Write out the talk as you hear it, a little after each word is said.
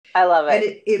I love And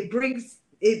it. it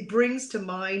brings to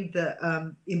mind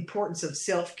the importance of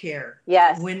self-care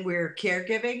Yes. when we're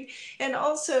caregiving, and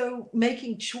also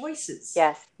making choices,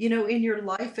 Yes. in your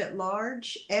life at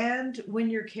large, and when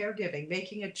you're caregiving,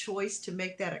 making a choice to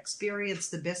make that experience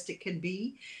the best it can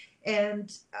be,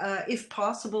 and if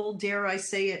possible, dare I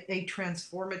say it, a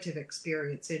transformative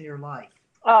experience in your life.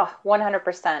 Oh,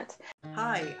 100%.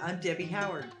 Hi, I'm Debbie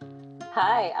Howard.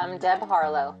 Hi, I'm Deb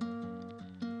Harlow.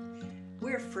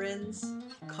 We're friends,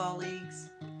 colleagues,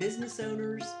 business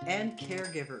owners, and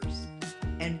caregivers,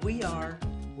 and we are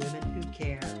Women Who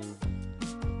Care.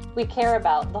 We care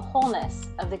about the wholeness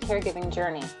of the caregiving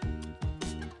journey.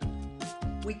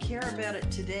 We care about it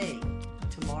today,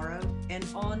 tomorrow, and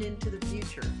on into the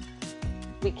future.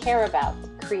 We care about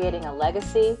creating a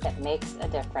legacy that makes a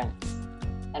difference.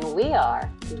 And we are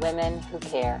Women Who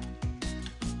Care.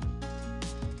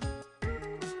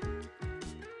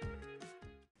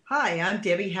 Hi, I'm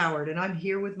Debbie Howard, and I'm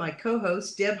here with my co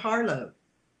host, Deb Harlow.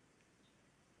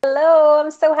 Hello,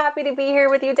 I'm so happy to be here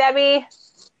with you, Debbie.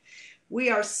 We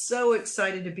are so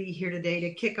excited to be here today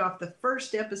to kick off the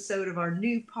first episode of our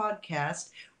new podcast,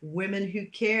 Women Who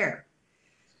Care.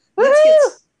 Let's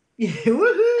get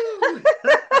Woohoo! woohoo!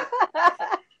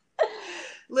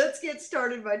 Let's get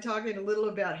started by talking a little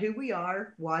about who we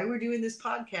are, why we're doing this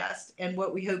podcast, and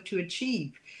what we hope to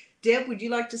achieve. Deb, would you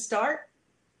like to start?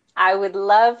 I would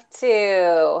love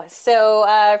to.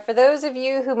 So, for those of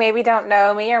you who maybe don't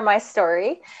know me or my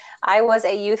story, I was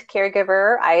a youth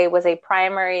caregiver. I was a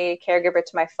primary caregiver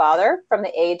to my father from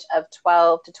the age of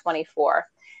 12 to 24.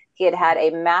 He had had a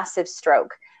massive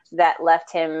stroke that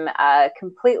left him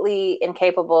completely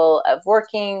incapable of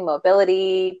working,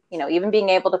 mobility, even being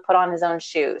able to put on his own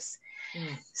shoes.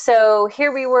 Mm. So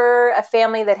here we were, a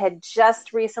family that had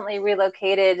just recently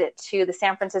relocated to the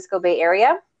San Francisco Bay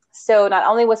Area. So not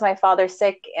only was my father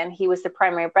sick and he was the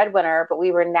primary breadwinner, but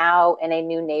we were now in a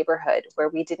new neighborhood where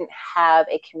we didn't have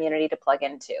a community to plug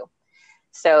into.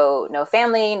 So no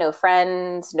family, no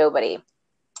friends, nobody.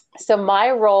 So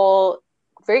my role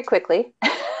very quickly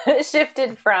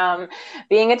shifted from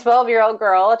being a 12-year-old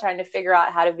girl trying to figure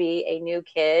out how to be a new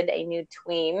kid, a new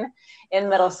tween in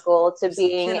middle Oh, school, to just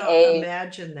being cannot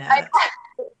imagine that.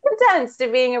 intense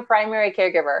to being a primary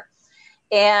caregiver.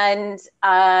 And,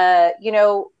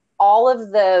 all of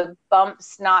the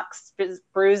bumps, knocks,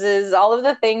 bruises, all of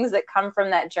the things that come from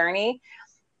that journey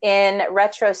in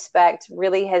retrospect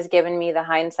really has given me the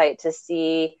hindsight to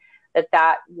see that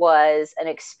that was an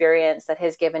experience that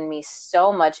has given me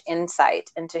so much insight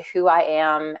into who I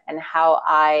am and how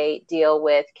I deal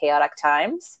with chaotic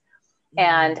times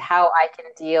and Mm. how I can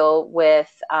deal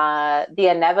with the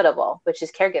inevitable, which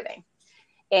is caregiving.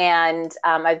 And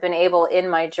I've been able in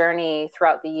my journey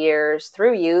throughout the years,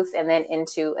 through youth and then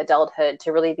into adulthood,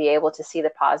 to really be able to see the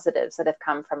positives that have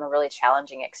come from a really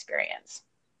challenging experience.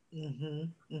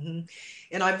 Mm-hmm, mm-hmm.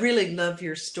 And I really love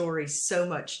your story so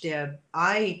much, Deb.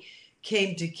 I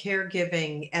came to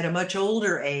caregiving at a much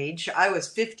older age. I was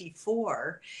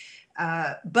 54,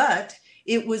 but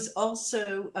it was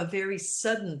also a very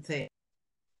sudden thing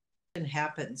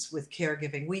happens with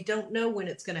caregiving. We don't know when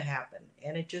it's going to happen,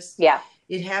 and Yeah.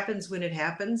 it happens when it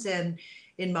happens. And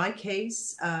in my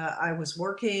case, I was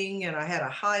working and I had a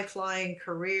high flying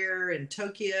career in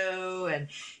Tokyo and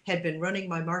had been running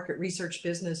my market research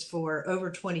business for over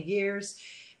 20 years.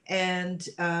 And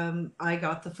I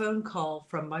got the phone call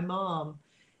from my mom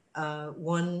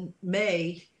one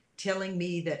May telling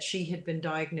me that she had been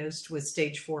diagnosed with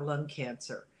stage 4 lung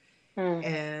cancer, Mm.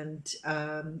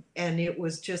 and it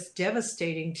was just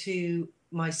devastating to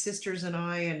my sisters and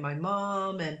I and my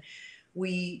mom, and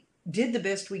we did the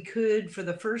best we could for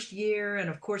the first year. And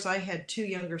of course, I had two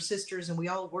younger sisters and we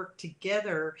all worked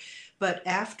together. But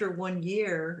after 1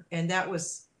 year, and that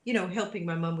was, helping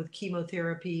my mom with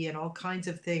chemotherapy and all kinds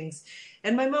of things.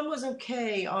 And my mom was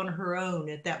okay on her own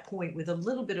at that point with a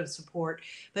little bit of support.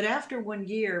 But after 1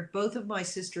 year, both of my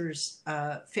sisters'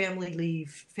 family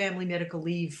medical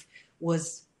leave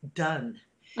was done.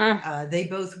 Mm. They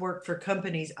both worked for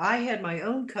companies. I had my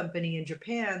own company in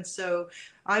Japan, so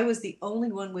I was the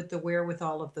only one with the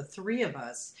wherewithal of the three of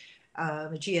us.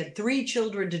 And she had three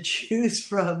children to choose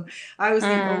from. I was the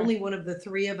Mm. only one of the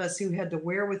three of us who had the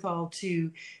wherewithal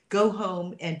to go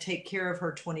home and take care of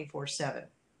her 24/7.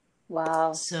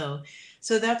 Wow. So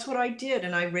that's what I did,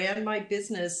 and I ran my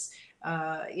business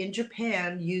in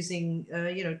Japan using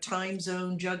time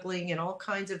zone juggling and all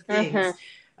kinds of Mm-hmm. things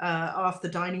off the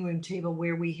dining room table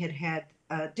where we had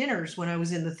dinners when I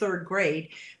was in the third grade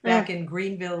Mm. back in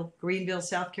Greenville,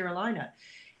 South Carolina.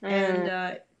 And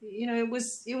Mm. it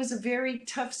was a very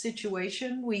tough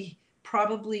situation. We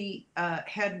probably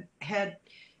had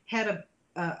a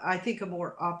I think, a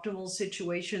more optimal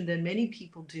situation than many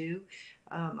people do.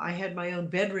 I had my own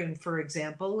bedroom, for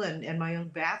example, and my own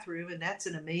bathroom, and that's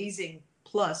an amazing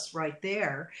plus right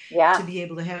there to Yeah. be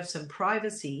able to have some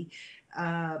privacy.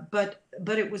 But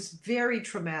it was very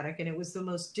traumatic, and it was the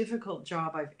most difficult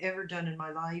job I've ever done in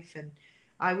my life, and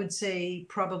I would say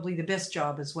probably the best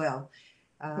job as well.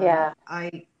 Um, Yeah.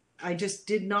 I I just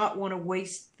did not want to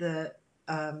waste the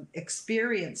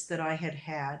experience that I had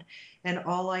had and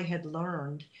all I had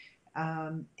learned.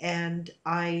 And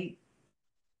I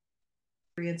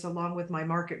experience along with my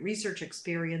market research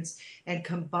experience and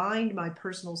combined my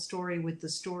personal story with the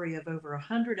story of over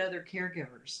 100 other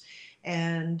caregivers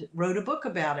and wrote a book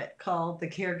about it called The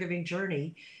Caregiving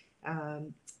Journey.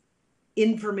 Um,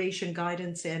 Information,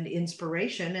 guidance, and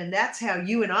inspiration. And that's how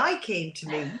you and I came to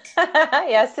meet.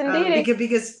 Yes, indeed.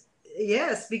 Because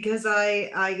yes, because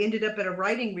I ended up at a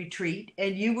writing retreat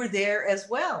and you were there as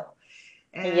well.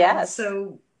 And Yes.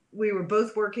 so we were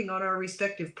both working on our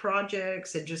respective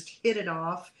projects and just hit it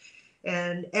off.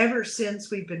 And ever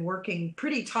since, we've been working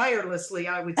pretty tirelessly,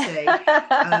 I would say,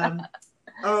 um,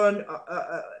 on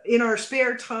in our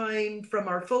spare time from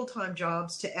our full-time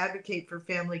jobs to advocate for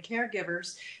family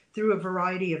caregivers through a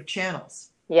variety of channels.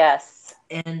 Yes.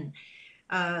 And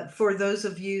for those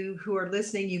of you who are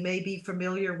listening, you may be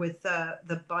familiar with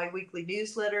the biweekly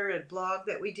newsletter and blog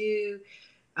that we do.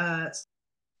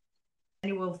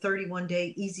 Annual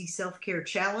 31-day easy self-care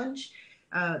challenge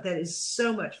that is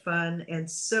so much fun and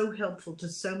so helpful to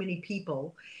so many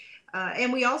people.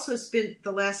 And we also spent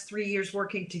the last 3 years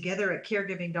working together at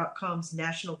caregiving.com's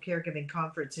National Caregiving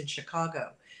Conference in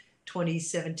Chicago,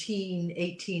 2017,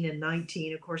 18, and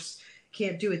 19. Of course,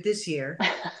 can't do it this year.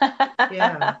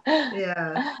 Yeah,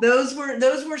 yeah. Those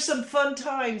were some fun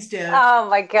times, Deb. Oh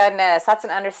my goodness, that's an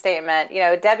understatement.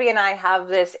 Debbie and I have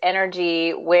this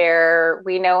energy where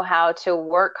we know how to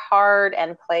work hard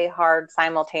and play hard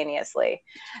simultaneously.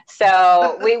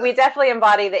 So we definitely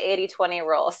embody the 80-20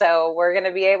 rule. So we're going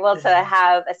to be able to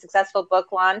have a successful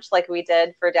book launch like we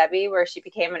did for Debbie, where she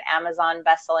became an Amazon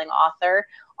bestselling author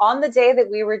on the day that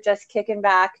we were just kicking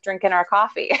back, drinking our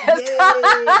coffee.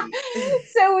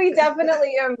 So we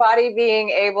definitely embody being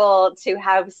able to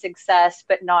have success,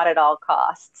 but not at all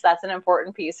costs. That's an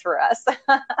important piece for us.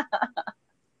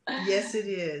 Yes, it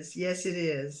is. Yes, it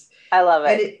is. I love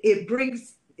And it. it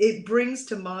brings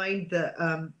to mind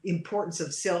the importance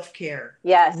of self-care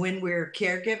Yes. when we're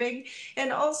caregiving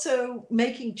and also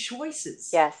making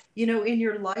choices, Yes. in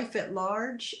your life at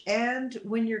large and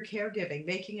when you're caregiving,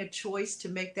 making a choice to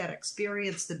make that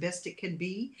experience the best it can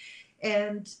be.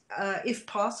 And if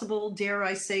possible, dare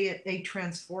I say it, a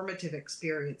transformative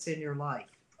experience in your life.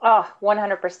 Oh,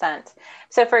 100%.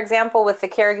 So, for example, with the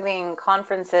caregiving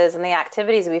conferences and the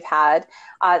activities we've had,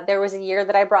 there was a year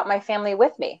that I brought my family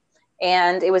with me.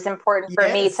 And it was important for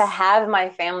me to Yes. have my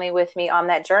family with me on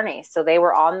that journey. So they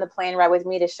were on the plane ride with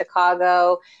me to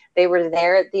Chicago. They were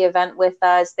there at the event with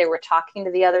us. They were talking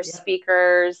to the other Yeah.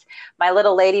 speakers. My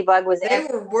little ladybug was They in.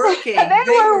 were working. They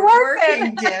They were were working.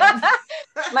 working, Deb.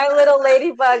 My little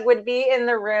ladybug would be in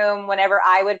the room whenever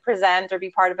I would present or be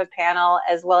part of a panel,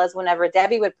 as well as whenever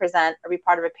Debbie would present or be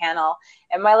part of a panel.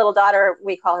 And my little daughter,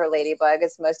 we call her Ladybug,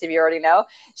 as most of you already know,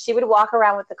 she would walk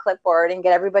around with the clipboard and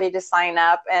get everybody to sign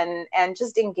up and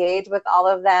just engage with all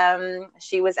of them.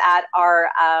 She was at our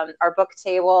book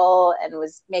table and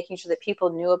was making sure that people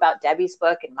knew about Debbie's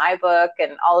book and my book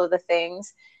and all of the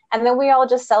things. And then we all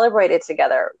just celebrated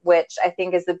together, which I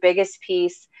think is the biggest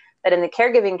piece that in the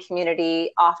caregiving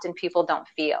community, often people don't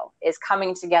feel, is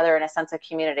coming together in a sense of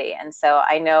community. And so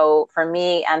I know for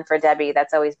me and for Debbie,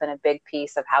 that's always been a big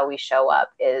piece of how we show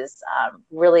up, is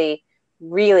really,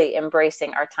 really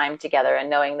embracing our time together and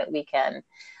knowing that we can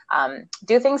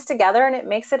do things together, and it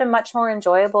makes it a much more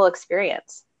enjoyable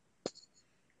experience.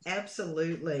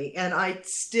 Absolutely. And I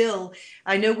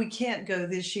know we can't go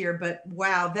this year, but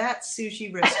wow, that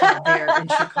sushi restaurant there in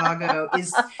Chicago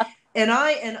is, and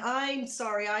I'm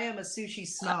sorry, I am a sushi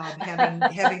snob,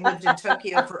 having lived in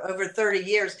Tokyo for over 30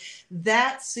 years.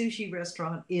 That sushi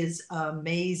restaurant is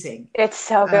amazing. It's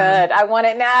so Um, good. I want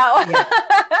it now. yeah,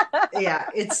 yeah,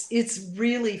 it's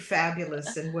really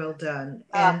fabulous and well done.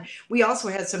 uh, And we also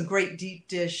had some great deep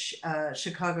dish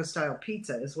Chicago style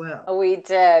pizza as well. we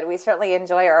did. We certainly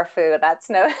enjoy our food. That's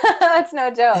no that's no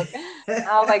joke.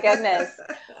 Oh my goodness.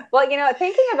 Well,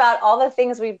 thinking about all the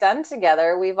things we've done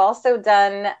together, we've also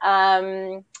done,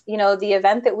 the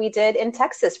event that we did in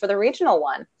Texas for the regional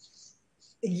one.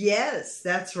 Yes,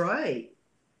 that's right.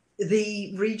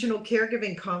 The Regional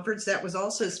Caregiving Conference that was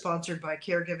also sponsored by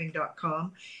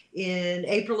caregiving.com in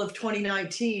April of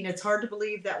 2019. It's hard to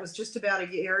believe that was just about a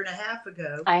year and a half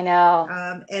ago. I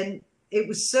know. And it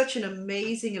was such an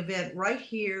amazing event right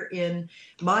here in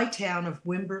my town of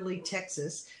Wimberley,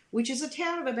 Texas, which is a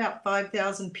town of about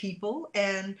 5,000 people.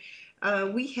 And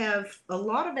we have a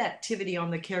lot of activity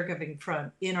on the caregiving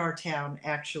front in our town,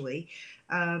 actually.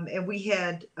 And we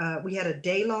had a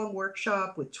day-long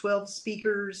workshop with 12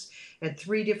 speakers and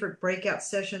 3 different breakout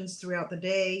sessions throughout the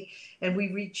day. And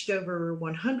we reached over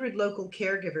 100 local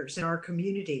caregivers in our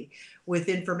community with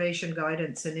information,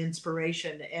 guidance, and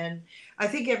inspiration. And I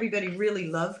think everybody really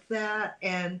loved that.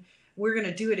 And we're going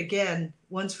to do it again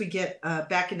once we get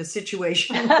back in a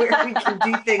situation where we can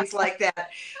do things like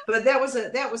that. But that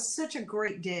was such a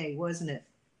great day, wasn't it?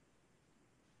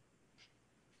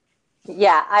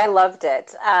 Yeah, I loved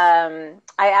it. I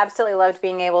absolutely loved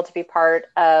being able to be part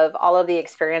of all of the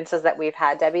experiences that we've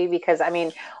had, Debbie, because I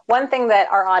mean, one thing that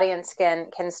our audience can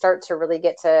start to really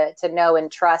get to know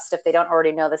and trust, if they don't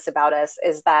already know this about us,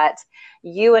 is that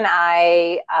you and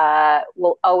I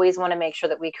will always want to make sure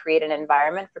that we create an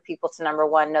environment for people to, number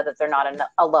one, know that they're not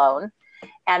alone.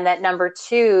 And that number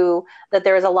two, that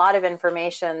there is a lot of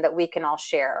information that we can all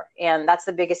share. And that's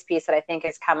the biggest piece that I think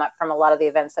has come up from a lot of the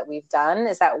events that we've done,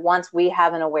 is that once we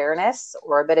have an awareness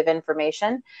or a bit of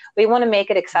information, we want to make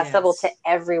it accessible to Yes.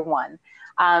 everyone.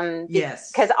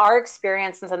 Yes. Because our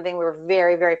experience and something we're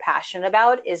very, very passionate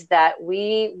about is that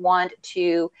we want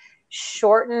to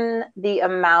shorten the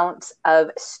amount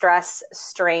of stress,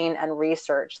 strain, and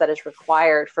research that is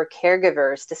required for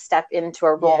caregivers to step into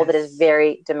a role that is Yes.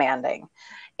 very demanding.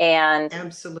 And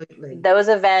Absolutely. those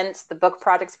events, the book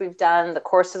projects we've done, the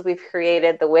courses we've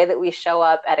created, the way that we show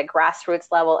up at a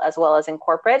grassroots level as well as in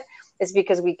corporate is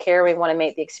because we care. We want to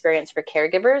make the experience for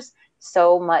caregivers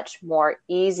so much more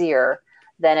easier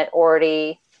than it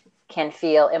already can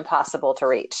feel impossible to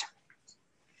reach.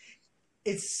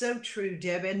 It's so true,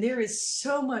 Deb. And there is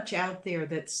so much out there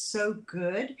that's so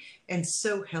good and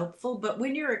so helpful. But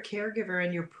when you're a caregiver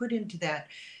and you're put into that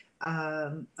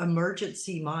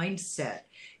emergency mindset,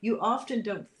 you often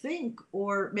don't think,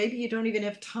 or maybe you don't even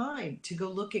have time to go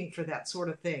looking for that sort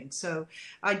of thing. So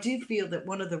I do feel that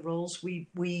one of the roles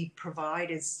we provide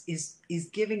is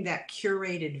giving that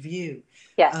curated view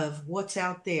Yes. of what's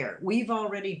out there. We've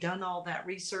already done all that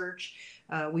research.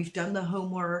 We've done the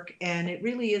homework, and it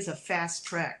really is a fast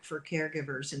track for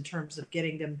caregivers in terms of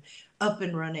getting them up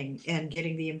and running and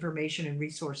getting the information and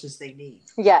resources they need.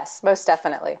 Yes, most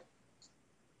definitely.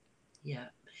 Yeah.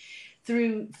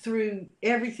 Through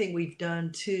everything we've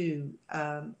done too,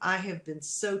 I have been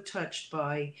so touched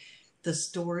by the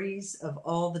stories of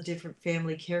all the different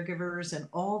family caregivers and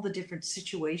all the different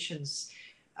situations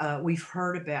we've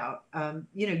heard about.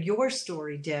 Your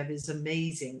story, Deb, is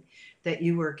amazing. That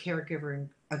you were a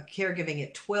caregiving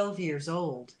at 12 years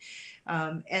old,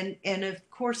 and of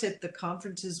course at the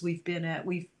conferences we've been at,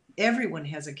 everyone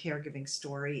has a caregiving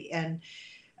story, and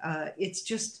it's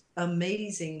just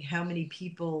amazing how many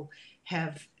people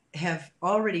have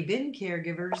already been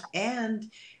caregivers, and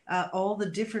all the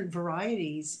different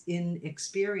varieties in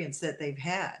experience that they've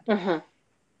had. Mm-hmm.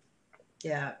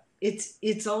 Yeah,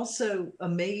 it's also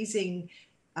amazing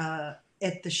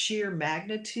at the sheer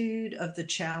magnitude of the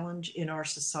challenge in our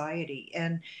society,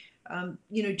 and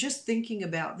just thinking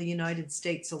about the United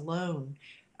States alone.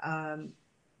 Um,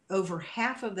 Over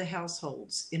half of the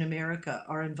households in America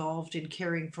are involved in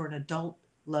caring for an adult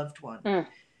loved one. Mm.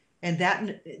 And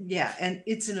that, yeah, and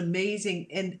it's an amazing,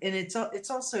 and it's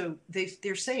also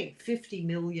they're saying 50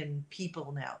 million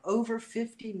people now, over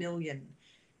 50 million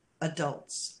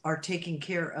adults are taking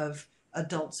care of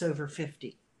adults over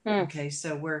 50. Mm. Okay,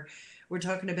 so we're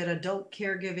talking about adult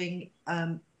caregiving.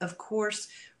 Of course,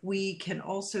 we can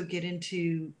also get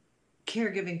into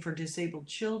caregiving for disabled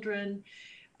children.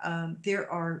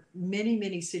 There are many,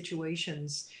 many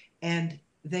situations, and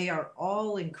they are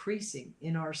all increasing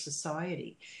in our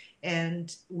society.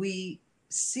 And we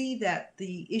see that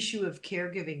the issue of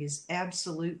caregiving is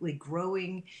absolutely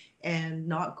growing and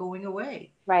not going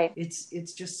away. Right.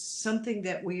 It's just something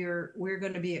that we're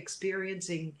going to be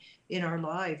experiencing in our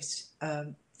lives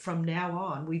from now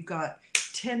on. We've got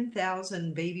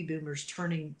 10,000 baby boomers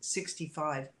turning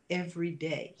 65 every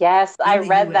day Yes, I in the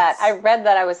read that. I U.S. read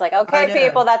that. I was like, I okay,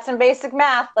 people, know. that's some basic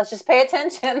math. Let's just pay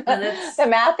attention. And it's, The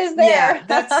math is yeah, there.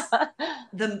 that's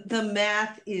the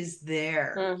math is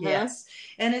there. Mm-hmm. Yes.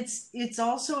 And it's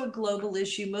also a global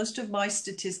issue. Most of my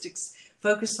statistics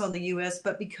focus on the US,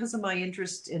 but because of my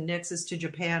interest in Nexus to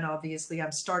Japan, obviously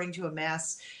I'm starting to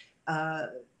amass uh,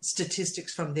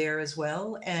 statistics from there as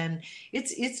well. And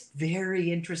it's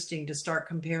very interesting to start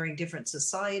comparing different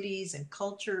societies and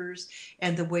cultures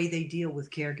and the way they deal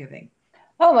with caregiving.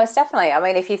 Oh, most definitely. I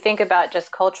mean, if you think about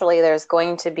just culturally, there's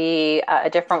going to be a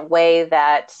different way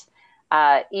that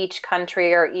each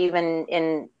country, or even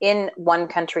in one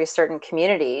country, certain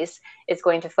communities, is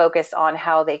going to focus on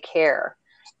how they care.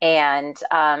 And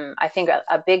I think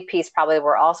a big piece probably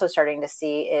we're also starting to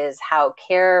see is how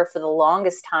care for the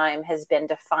longest time has been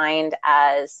defined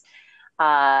as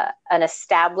an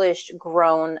established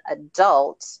grown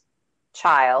adult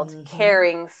child Mm-hmm.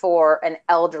 caring for an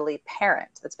elderly parent.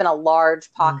 That's been a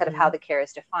large pocket of how Mm-hmm. the care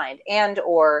is defined, and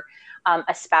or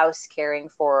a spouse caring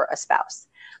for a spouse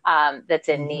that's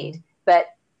in need. Mm-hmm. But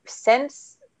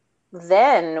since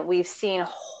then, we've seen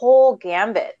whole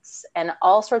gambits and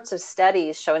all sorts of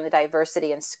studies showing the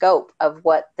diversity and scope of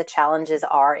what the challenges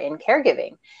are in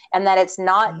caregiving, and that it's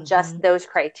not Mm-hmm. just those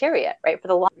criteria, right? For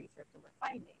the long research that we're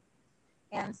finding.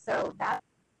 And so that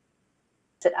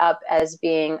it up as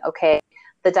being okay.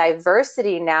 The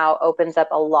diversity now opens up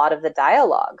a lot of the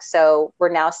dialogue. So we're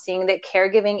now seeing that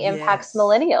caregiving impacts Yes.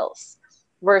 millennials.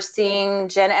 We're seeing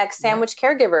Gen X Yep. sandwich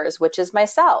caregivers, which is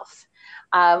myself.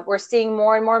 We're seeing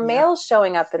more and more Yep. males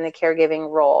showing up in the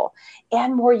caregiving role,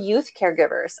 and more youth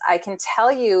caregivers. I can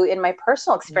tell you in my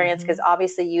personal experience, because Mm-hmm.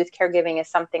 obviously youth caregiving is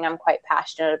something I'm quite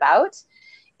passionate about.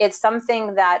 It's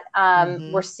something that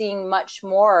we're Mm-hmm. seeing much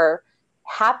more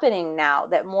happening now,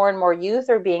 that more and more youth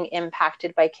are being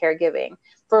impacted by caregiving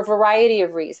for a variety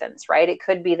of reasons, right? It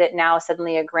could be that now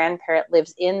suddenly a grandparent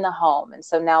lives in the home, and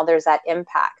so now there's that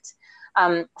impact.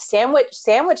 Sandwich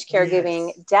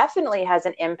caregiving Yes. definitely has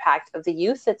an impact of the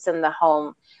youth that's in the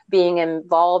home being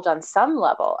involved on some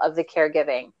level of the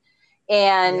caregiving.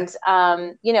 And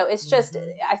Yep. it's just,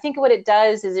 Mm-hmm. I think what it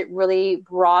does is it really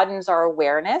broadens our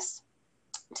awareness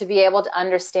to be able to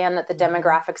understand that the Mm-hmm.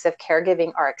 demographics of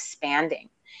caregiving are expanding,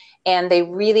 and they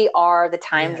really are. The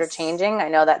times are Yes. changing. I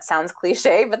know that sounds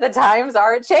cliche, but the times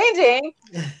are changing,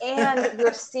 and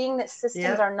we're seeing that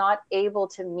systems Yep. are not able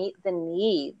to meet the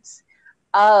needs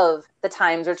of the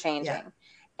times are Yeah. changing.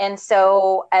 And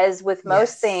so, as with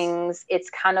most Yes. things, it's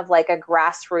kind of like a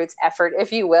grassroots effort,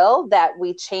 if you will, that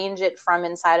we change it from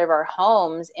inside of our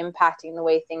homes, impacting the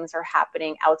way things are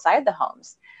happening outside the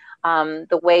homes,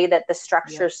 the way that the Yep.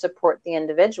 structures support the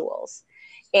individuals.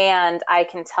 And I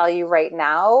can tell you right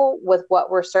now, with what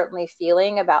we're certainly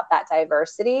feeling about that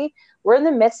diversity, we're in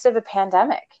the midst of a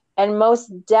pandemic. And most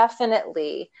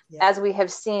definitely, Yep. as we have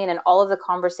seen in all of the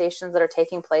conversations that are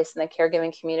taking place in the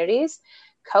caregiving communities,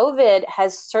 COVID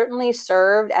has certainly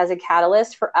served as a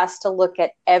catalyst for us to look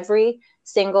at every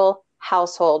single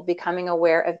household becoming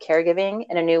aware of caregiving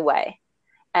in a new way.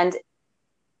 And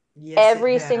Yes, it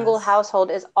every single has.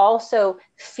 household is also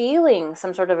feeling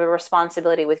some sort of a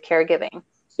responsibility with caregiving,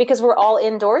 because we're all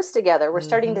indoors together. We're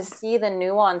starting to Mm-hmm. see the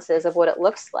nuances of what it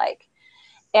looks like,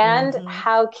 and Mm-hmm.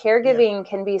 how Yep. caregiving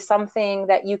can be something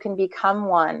that you can become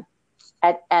one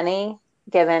at any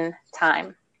given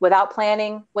time, without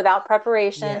planning, without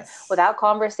preparation, Yes. without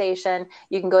conversation.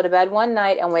 You can go to bed one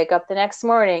night and wake up the next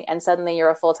morning, and suddenly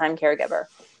you're a full-time caregiver.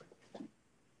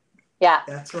 Yeah.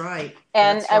 That's right.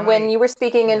 And That's when right. you were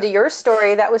speaking into Yep. your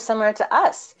story, that was similar to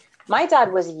us. My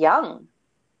dad was young,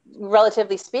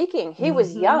 relatively speaking. He was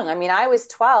Mm-hmm. young. I mean, I was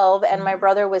 12 and my Mm-hmm.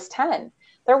 brother was 10.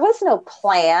 There was no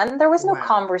plan. There was no Wow.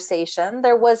 conversation.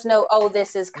 There was no, oh,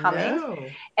 this is coming. No.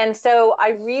 And so I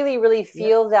really, really Yep.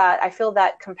 feel that. I feel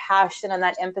that compassion and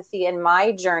that empathy in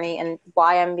my journey, and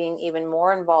why I'm being even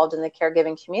more involved in the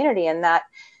caregiving community, and that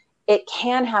it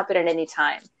can happen at any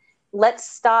time. Let's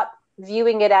stop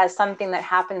viewing it as something that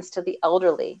happens to the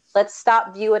elderly. Let's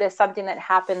stop view it as something that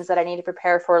happens that I need to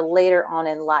prepare for later on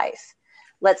in life.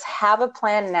 Let's have a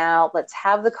plan now. Let's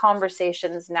have the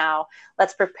conversations now.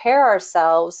 Let's prepare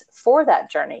ourselves for that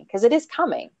journey, because it is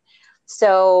coming.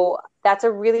 So that's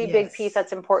a really big piece Yes.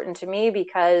 that's important to me,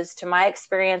 because to my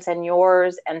experience and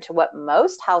yours, and to what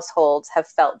most households have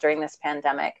felt during this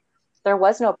pandemic, there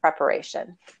was no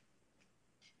preparation.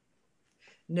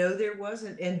 No, there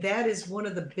wasn't. And that is one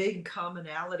of the big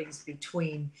commonalities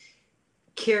between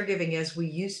caregiving as we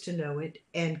used to know it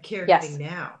and caregiving Yes.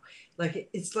 now. Like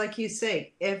it's like you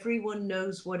say, everyone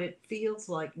knows what it feels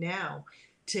like now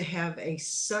to have a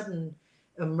sudden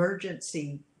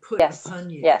emergency put Yes. upon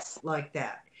you Yes. like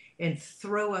that and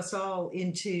throw us all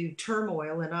into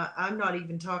turmoil. And I'm not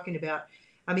even talking about,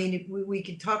 I mean, we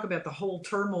could talk about the whole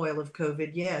turmoil of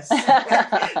COVID, yes,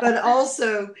 but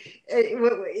also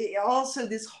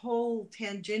this whole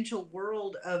tangential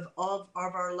world of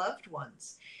our loved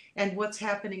ones and what's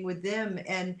happening with them.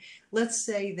 And let's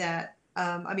say that,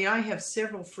 I mean, I have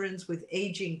several friends with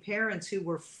aging parents who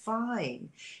were fine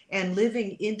and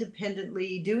living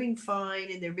independently, doing fine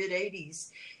in their mid 80s.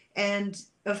 And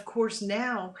of course,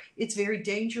 now it's very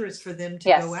dangerous for them to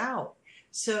go Yes. out.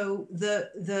 So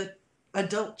the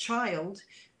adult child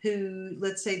who,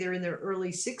 let's say they're in their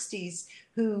early 60s,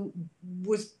 who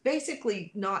was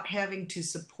basically not having to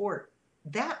support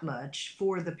that much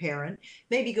for the parent,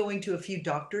 maybe going to a few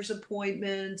doctor's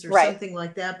appointments or Right. something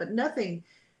like that, but nothing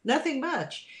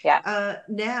much. Yeah.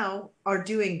 Now are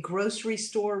doing grocery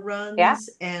store Yeah. runs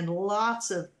and lots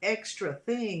of extra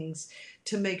things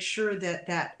to make sure that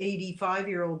that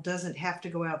 85-year-old doesn't have to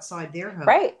go outside their home.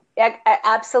 Right. Yeah,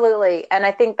 absolutely. And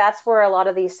I think that's where a lot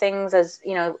of these things, as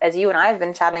you know, as you and I have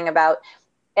been chatting about,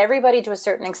 everybody to a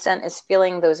certain extent is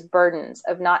feeling those burdens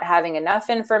of not having enough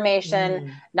information,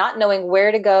 Mm. not knowing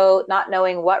where to go, not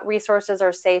knowing what resources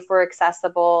are safe or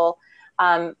accessible,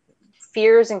 um,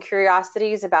 fears and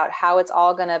curiosities about how it's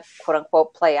all going to quote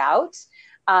unquote play out.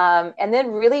 And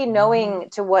then really Mm-hmm. knowing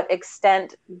to what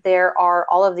extent there are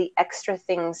all of the extra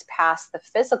things past the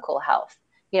physical health,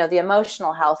 you know, the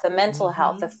emotional health, the mental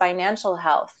health, the Mm-hmm. financial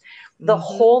health, the Mm-hmm.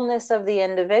 wholeness of the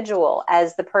individual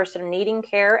as the person needing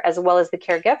care as well as the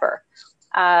caregiver.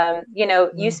 You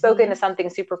know, you spoke into Mm-hmm. something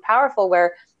super powerful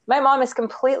where my mom is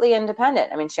completely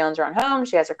independent. I mean, she owns her own home,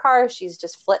 she has her car, she's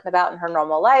just flitting about in her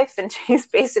normal life, and she's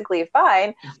basically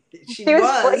fine. She She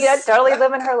was, you know, was. totally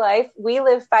living her life. We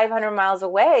live 500 miles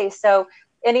away. So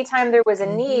anytime there was a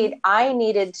need, Mm-hmm. I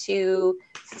needed to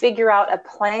figure out a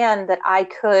plan that I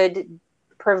could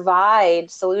provide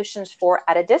solutions for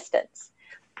at a distance.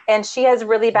 And she has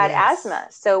really bad Yes. asthma.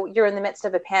 So you're in the midst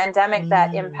of a pandemic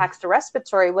that Mm. impacts the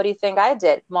respiratory. What do you think I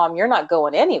did? Mom, you're not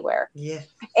going anywhere. Yeah,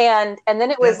 And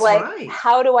then it was that's like, right.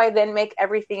 how do I then make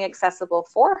everything accessible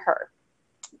for her?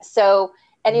 So,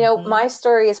 and you know, Mm-hmm. my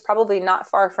story is probably not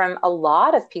far from a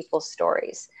lot of people's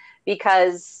stories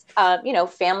because, you know,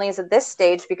 families at this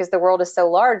stage, because the world is so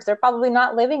large, they're probably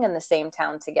not living in the same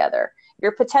town together.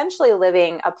 You're potentially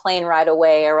living a plane ride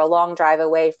away or a long drive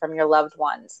away from your loved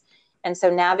ones. And so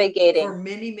For navigating,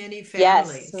 many, many yes,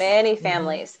 families. many Mm-hmm.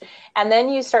 families. And then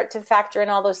you start to factor in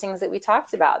all those things that we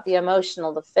talked about, the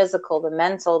emotional, the physical, the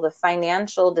mental, the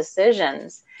financial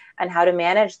decisions and how to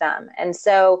manage them. And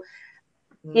so,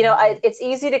 you know, Mm-hmm. it's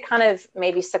easy to kind of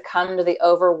maybe succumb to the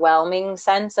overwhelming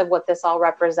sense of what this all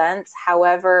represents.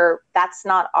 However, that's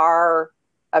not our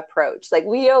approach. Like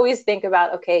we always think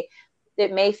about, okay,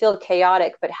 it may feel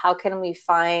chaotic, but how can we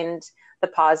find the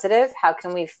positive? How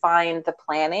can we find the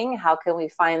planning? How can we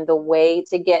find the way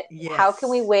to get, how can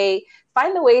we Yes.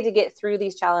 find the way to get through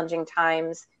these challenging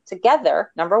times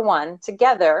together, number one,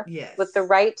 together with the Yes.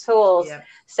 right tools Yep.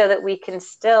 so that we can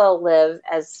still live,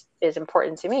 as is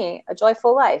important to me, a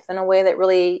joyful life in a way that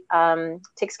really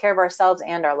takes care of ourselves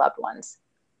and our loved ones.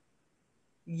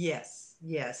 Yes.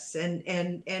 Yes. And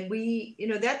we,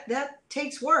 that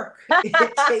takes work. It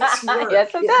takes Yes, work.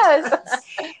 it It does. does.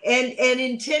 And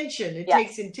intention. It Yes.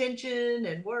 takes intention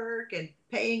and work and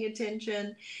paying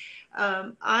attention.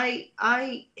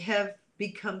 I have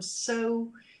become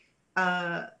so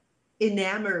uh,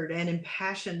 enamored and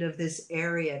impassioned of this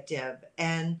area, Deb.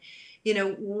 And,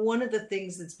 one of the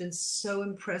things that's been so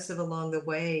impressive along the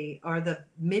way are the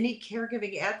many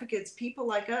caregiving advocates, people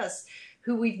like us,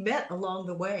 who we've met along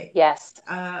the way. Yes.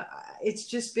 Uh, it's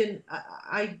just been,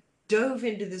 I dove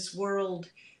into this world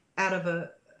out of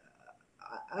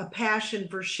a passion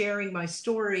for sharing my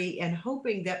story and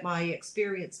hoping that my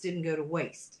experience didn't go to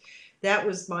waste. That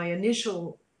was my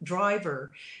initial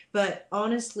driver. But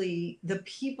honestly, the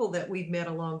people that we've met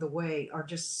along the way are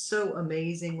just so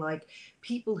amazing. Like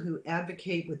people who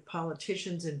advocate with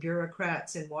politicians and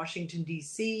bureaucrats in Washington,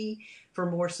 D.C. for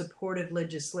more supportive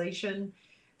legislation.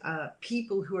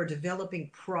 People who are developing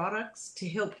products to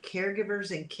help caregivers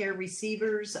and care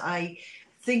receivers. I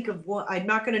think of what, I'm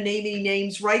not going to name any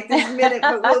names right this minute,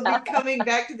 but we'll be coming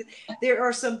back to there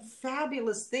are some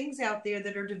fabulous things out there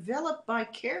that are developed by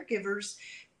caregivers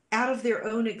out of their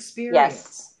own Yes.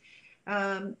 experience.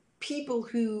 People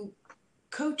who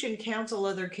coach and counsel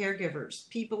other caregivers,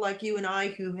 people like you and I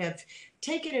who have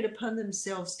taken it upon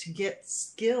themselves to get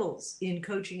skills in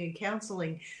coaching and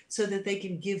counseling so that they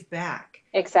can give back.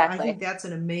 I Exactly. think that's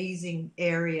an amazing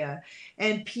area.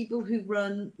 And people who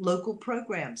run local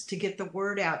programs to get the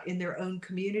word out in their own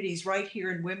communities. Right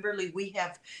here in Wimberley, we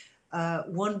have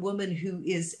one woman who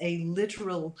is a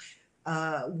literal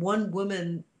one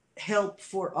woman help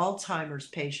for Alzheimer's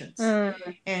patients,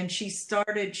 Mm. and she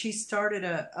started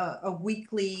a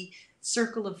weekly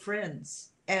circle of friends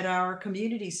at our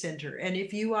community center. And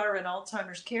if you are an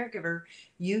Alzheimer's caregiver,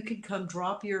 you can come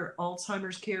drop your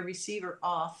Alzheimer's care receiver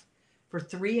off for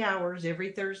 3 hours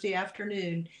every Thursday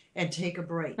afternoon and take a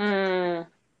break. Mm.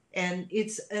 And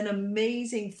it's an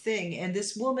amazing thing. And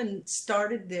this woman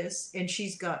started this, and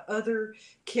she's got other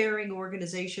caring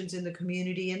organizations in the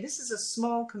community. And this is a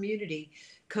small community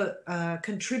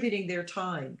contributing their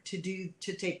time to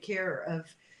take care of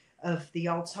of the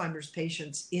Alzheimer's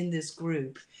patients in this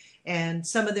group, and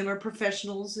some of them are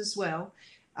professionals as well.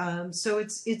 So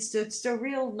it's a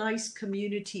real nice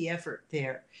community effort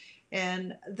there,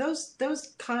 and those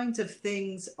kinds of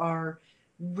things are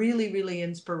really, really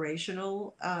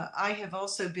inspirational. I have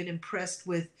also been impressed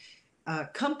with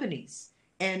companies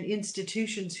and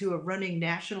institutions who are running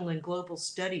national and global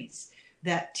studies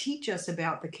that teach us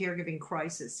about the caregiving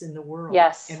crisis in the world.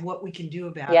 Yes. And what we can do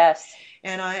about it. Yes.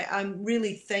 And I'm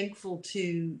really thankful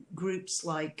to groups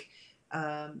like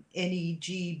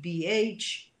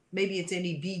NEGBH, maybe it's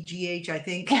NEBGH, I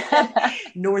think,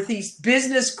 Northeast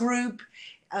Business Group,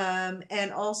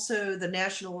 and also the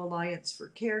National Alliance for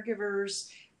Caregivers,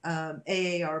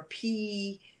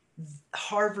 AARP,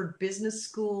 Harvard Business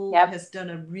School has done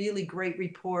a really great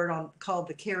report called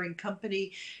The Caring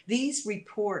Company. These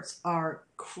reports are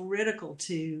critical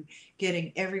to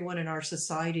getting everyone in our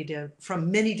society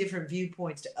from many different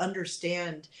viewpoints, to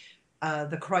understand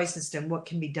the crisis and what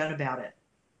can be done about it.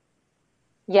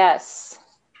 Yes,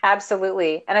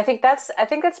 absolutely. And I think that's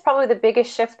probably the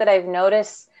biggest shift that I've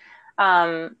noticed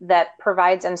that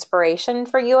provides inspiration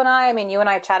for you and I. I mean, you and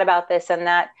I chat about this, and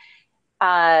that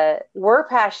we're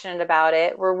passionate about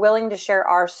it. We're willing to share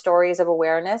our stories of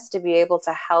awareness to be able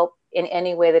to help in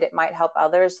any way that it might help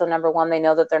others. So number one, they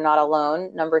know that they're not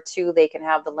alone. Number two, they can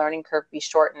have the learning curve be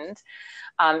shortened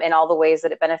in all the ways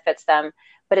that it benefits them.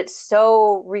 But it's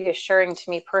so reassuring to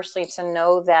me personally to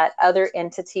know that other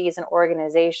entities and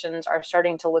organizations are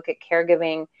starting to look at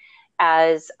caregiving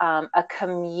as a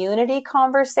community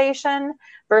conversation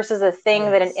versus a thing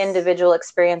that an individual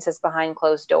experiences behind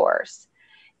closed doors.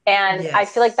 And I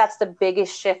feel like that's the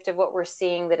biggest shift of what we're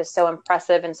seeing that is so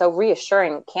impressive and so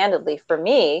reassuring, candidly, for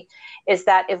me, is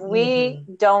that if we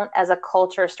don't, as a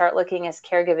culture, start looking at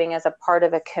caregiving as a part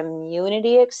of a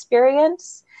community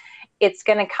experience, it's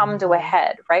going to come to a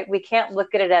head, right? We can't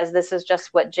look at it as this is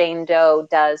just what Jane Doe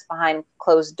does behind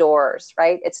closed doors,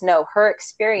 right? It's no, her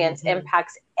experience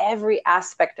impacts every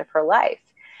aspect of her life.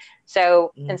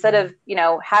 So instead of,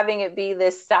 having it be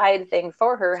this side thing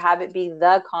for her, have it be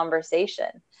the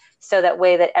conversation. So that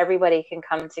way that everybody can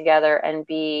come together and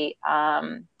be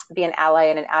an ally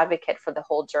and an advocate for the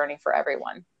whole journey for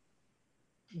everyone.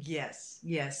 Yes.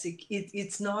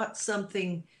 It's not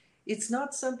something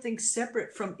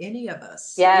separate from any of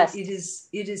us. Yes. It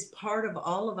is part of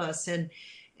all of us. And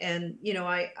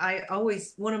I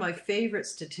always, one of my favorite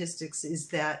statistics is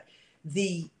that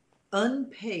the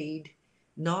unpaid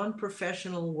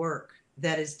non-professional work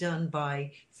that is done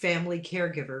by family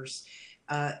caregivers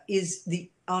is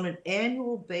on an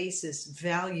annual basis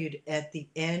valued at the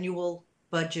annual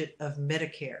budget of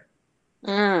Medicare.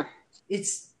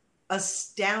 It's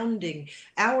astounding.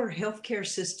 Our healthcare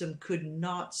system could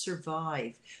not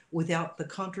survive without the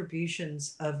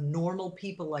contributions of normal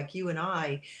people like you and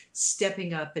I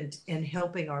stepping up and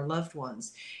helping our loved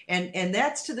ones. And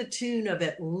that's to the tune of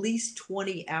at least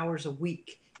 20 hours a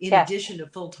week. In addition to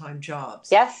full-time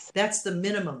jobs. Yes. That's the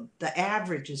minimum. The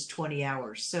average is 20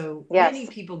 hours. So many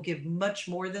people give much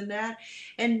more than that.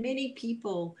 And many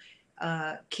people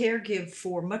caregive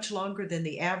for much longer than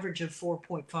the average of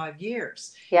 4.5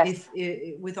 years. Yes.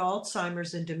 With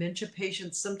Alzheimer's and dementia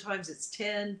patients, sometimes it's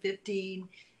 10, 15,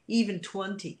 even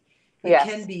 20. It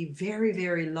can be very,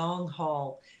 very long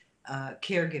haul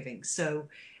caregiving. So,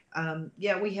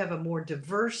 we have a more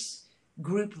diverse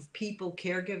group of people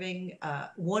caregiving.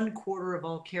 1/4 of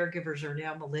all caregivers are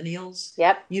now millennials.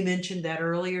 Yep. You mentioned that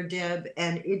earlier, Deb,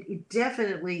 and it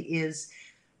definitely is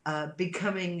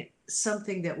becoming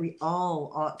something that we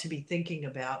all ought to be thinking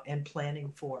about and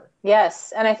planning for.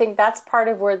 Yes, and I think that's part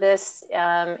of where this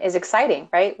is exciting,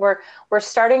 right? We're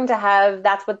starting to have,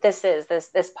 that's what this is.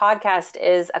 This podcast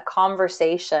is a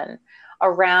conversation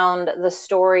around the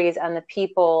stories and the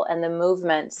people and the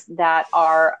movements that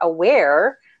are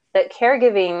aware that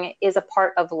caregiving is a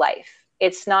part of life.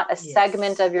 It's not a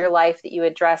segment of your life that you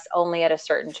address only at a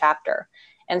certain chapter.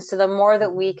 And so the more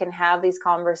that we can have these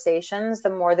conversations, the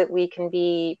more that we can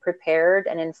be prepared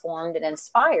and informed and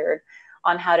inspired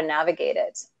on how to navigate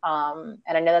it. And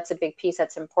I know that's a big piece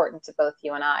that's important to both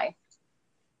you and I.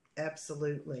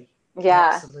 Absolutely.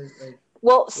 Yeah. Absolutely.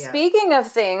 Well, speaking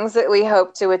of things that we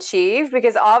hope to achieve,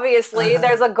 because obviously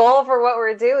there's a goal for what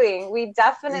we're doing, we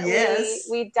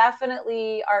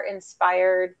definitely are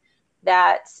inspired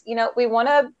that, we want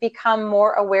to become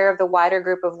more aware of the wider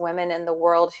group of women in the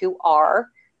world who are,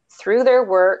 through their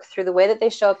work, through the way that they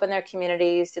show up in their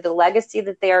communities, through the legacy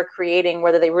that they are creating,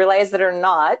 whether they realize it or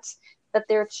not, that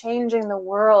they're changing the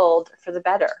world for the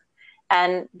better.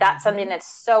 And that's something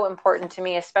that's so important to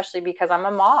me, especially because I'm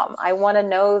a mom. I want to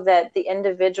know that the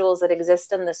individuals that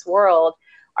exist in this world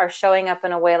are showing up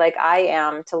in a way like I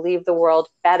am to leave the world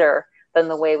better than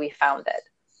the way we found it.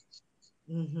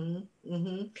 Mm-hmm.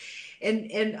 Mm-hmm.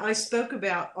 And I spoke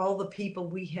about all the people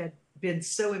we had been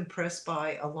so impressed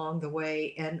by along the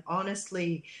way, and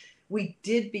honestly, we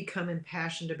did become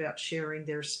impassioned about sharing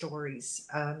their stories.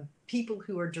 People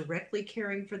who are directly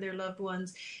caring for their loved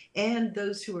ones, and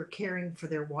those who are caring for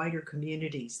their wider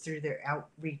communities through their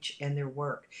outreach and their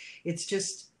work. It's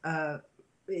just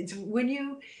it's when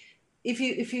you if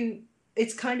you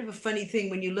it's kind of a funny thing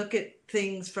when you look at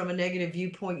things from a negative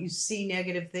viewpoint, you see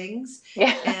negative things.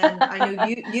 And I know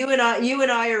Yeah. you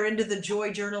and I are into the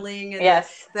joy journaling and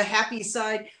Yes. the happy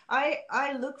side.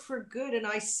 I look for good and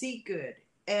I see good.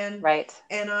 And Right.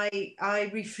 I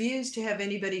refuse to have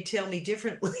anybody tell me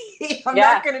differently. I'm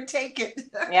not Yeah. going to take it.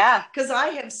 Yeah. Because I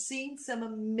have seen some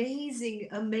amazing,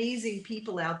 amazing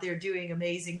people out there doing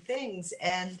amazing things.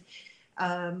 And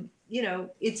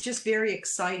it's just very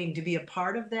exciting to be a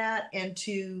part of that and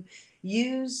to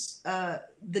use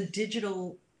the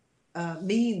digital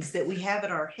means that we have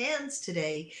at our hands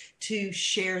today to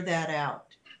share that out.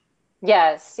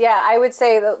 Yes. Yeah. I would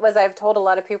say that, as I've told a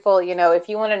lot of people, if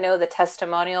you want to know the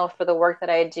testimonial for the work that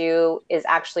I do is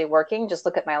actually working, just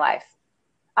look at my life.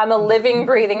 I'm a living,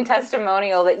 breathing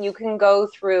testimonial that you can go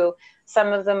through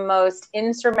some of the most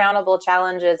insurmountable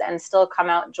challenges and still come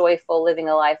out joyful, living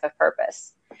a life of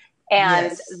purpose.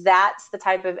 And Yes. that's the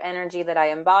type of energy that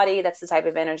I embody. That's the type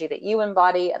of energy that you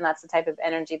embody. And that's the type of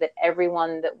energy that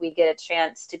everyone that we get a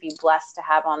chance to be blessed to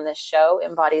have on this show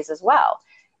embodies as well.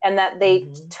 And that they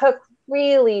Mm-hmm. took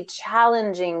really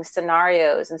challenging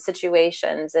scenarios and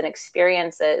situations and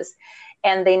experiences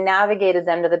and they navigated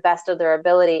them to the best of their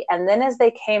ability. And then as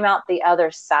they came out the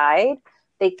other side,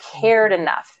 they cared Mm-hmm.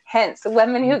 enough. Hence,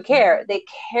 women who Mm-hmm. care, they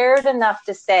cared enough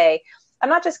to say, I'm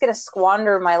not just going to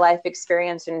squander my life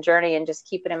experience and journey and just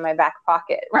keep it in my back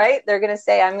pocket, right? They're going to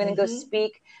say, I'm going to go Mm-hmm.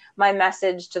 speak my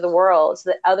message to the world so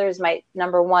that others might,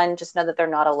 number one, just know that they're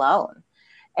not alone.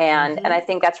 And I Mm-hmm.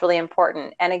 think that's really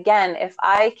important. And again, if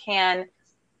I can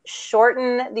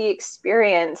shorten the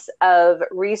experience of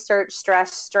research,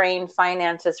 stress, strain,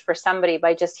 finances for somebody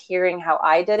by just hearing how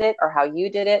I did it or how you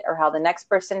did it or how the next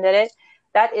person did it,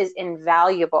 that is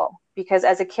invaluable because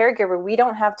as a caregiver, we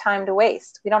don't have time to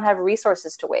waste. We don't have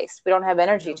resources to waste. We don't have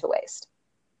energy No, to waste.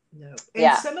 no. And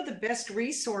Yeah. some of the best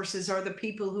resources are the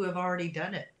people who have already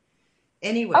done it. Oh,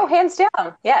 Anyway, hands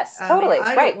down. Yes, I mean, totally.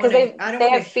 Right. Because I don't they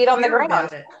want to have feet on the hear ground.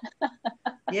 about it.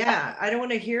 Yeah, I don't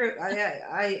want to hear it.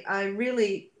 I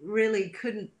really, really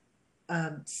couldn't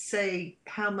say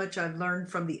how much I've learned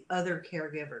from the other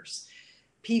caregivers.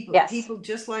 Yes. People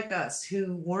just like us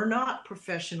who were not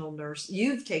professional nurse.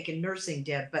 You've taken nursing,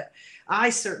 Deb, but I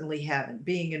certainly haven't,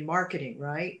 being in marketing,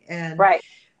 right? And Right.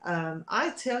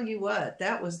 I tell you what,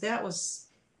 that was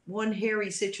one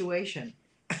hairy situation.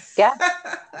 Yeah.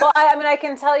 Well, I mean, I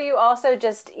can tell you also,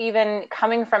 just even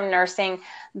coming from nursing,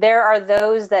 there are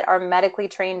those that are medically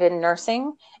trained in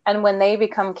nursing. And when they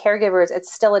become caregivers,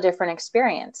 it's still a different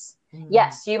experience. Mm,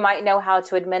 Yes, you might know how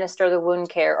to administer the wound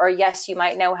care, or yes, you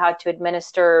might know how to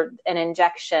administer an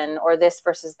injection or this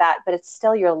versus that, but it's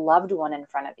still your loved one in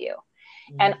front of you.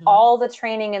 And mm-hmm. all the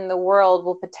training in the world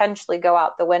will potentially go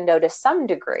out the window to some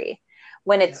degree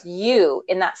when Yeah, it's you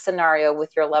in that scenario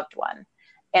with your loved one.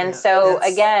 And yeah. so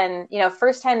That's again,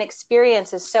 firsthand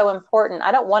experience is so important.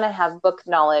 I don't want to have book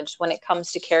knowledge when it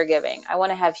comes to caregiving. I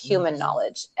want to have human hmm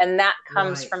knowledge. And that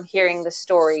comes right. from hearing the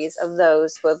stories of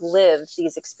those who have lived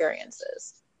these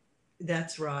experiences.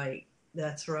 That's right.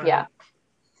 That's Yeah.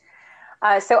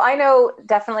 right. So I know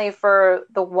definitely for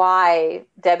the why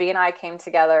Debbie and I came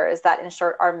together is that, in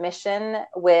short, our mission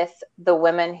with the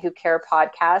Women Who Care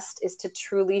podcast is to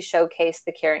truly showcase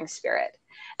the caring spirit.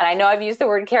 And I know I've used the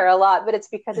word care a lot, but it's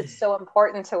because it's so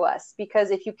important to us. Because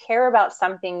if you care about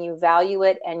something, you value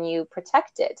it and you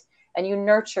protect it and you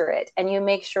nurture it and you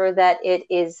make sure that it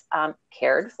is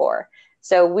cared for.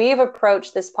 So we've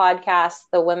approached this podcast,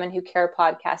 the Women Who Care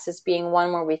podcast, as being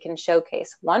one where we can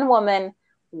showcase one woman,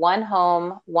 one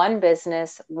home, one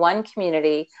business, one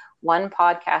community, one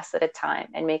podcast at a time,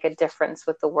 and make a difference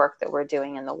with the work that we're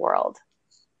doing in the world.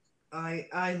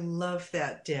 I love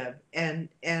that, Deb, and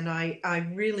I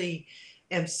really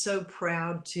am so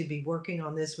proud to be working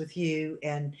on this with you.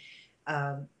 And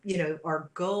our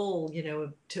goal,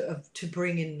 to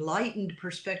bring enlightened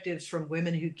perspectives from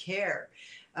women who care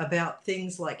about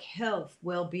things like health,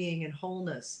 well-being, and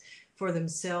wholeness for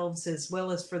themselves as well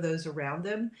as for those around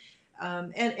them,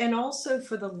 and also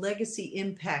for the legacy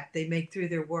impact they make through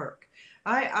their work.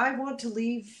 I want to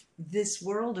leave this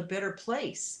world a better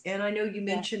place. And I know you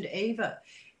Yeah. mentioned Ava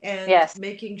and Yes.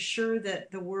 making sure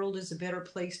that the world is a better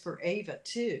place for Ava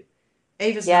too.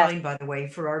 Ava's Yes. 9, by the way,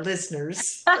 for our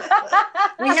listeners.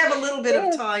 We have a little bit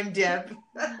of time, Deb.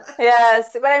 Yes,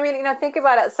 but I mean, think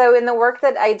about it. So in the work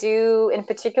that I do, in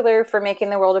particular for making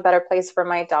the world a better place for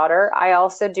my daughter, I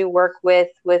also do work with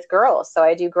girls. So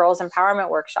I do girls empowerment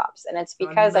workshops, and it's I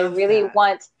because I love really that.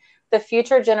 want the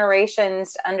future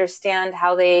generations to understand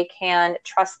how they can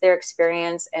trust their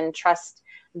experience and trust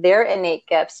their innate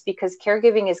gifts, because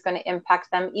caregiving is going to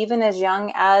impact them even as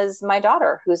young as my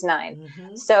daughter, who's 9.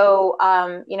 Mm-hmm. So,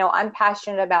 I'm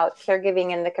passionate about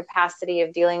caregiving in the capacity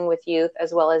of dealing with youth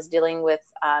as well as dealing with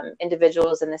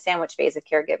individuals in the sandwich phase of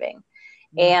caregiving.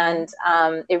 Mm-hmm.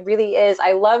 And it really is.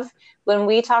 I love when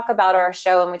we talk about our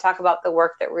show and we talk about the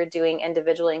work that we're doing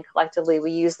individually and collectively,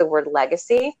 we use the word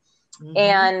legacy. Mm-hmm.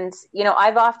 And,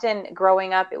 I've often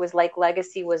growing up, it was like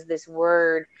legacy was this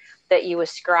word that you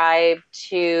ascribe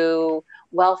to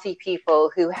wealthy people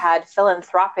who had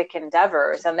philanthropic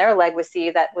endeavors, and their legacy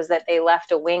that was that they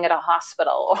left a wing at a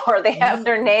hospital or they have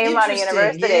their name on a Interesting.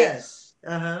 university. Yes.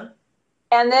 Uh-huh.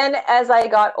 And then as I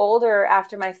got older,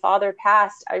 after my father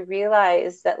passed, I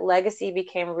realized that legacy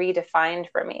became redefined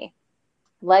for me.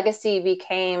 Legacy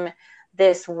became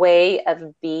this way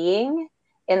of being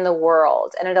in the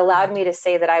world. And it allowed me Mm-hmm. to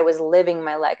say that I was living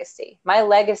my legacy. My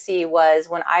legacy was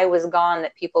when I was gone,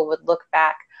 that people would look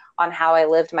back on how I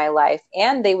lived my life.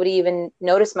 And they would even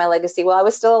notice my legacy while I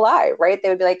was still alive, right? They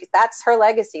would be like, that's her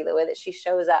legacy, the way that she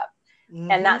shows up. And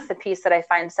Mm-hmm. that's the piece that I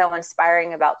find so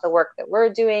inspiring about the work that we're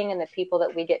doing and the people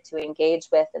that we get to engage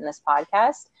with in this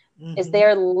podcast is Mm-hmm.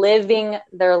 they're living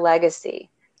their legacy.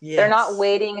 They're not Yes.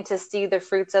 waiting to see the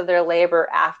fruits of their labor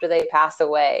after they pass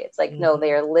away. It's like, no, they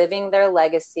Mm-hmm. are living their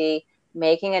legacy,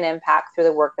 making an impact through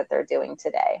the work that they're doing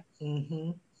today.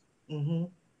 Mm-hmm. Mm-hmm.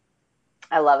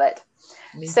 I love it.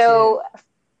 Me too. So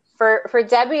for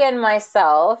Debbie and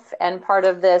myself, and part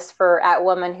of this for At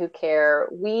Women Who Care,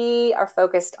 we are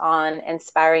focused on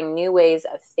inspiring new ways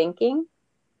of thinking,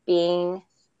 being,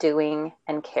 doing,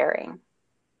 and caring.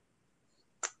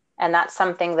 And that's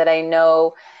something that I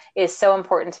know is so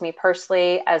important to me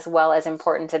personally, as well as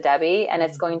important to Debbie. And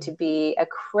it's going Mm-hmm. to be a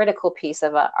critical piece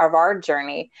of our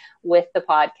journey with the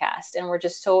podcast. And we're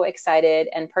just so excited.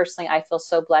 And personally, I feel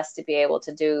so blessed to be able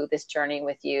to do this journey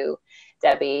with you,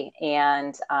 Debbie,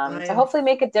 and I to am. hopefully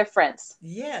make a difference.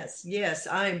 Yes, yes,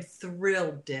 I'm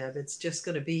thrilled, Deb. It's just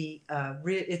going to be,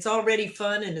 it's already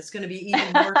fun and it's going to be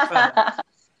even more fun.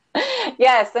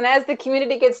 Yes, and as the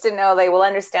community gets to know, they will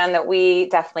understand that we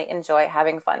definitely enjoy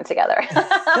having fun together.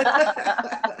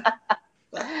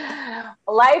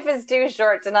 Life is too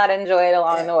short to not enjoy it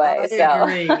along the I way. So,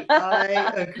 agree.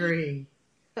 I agree.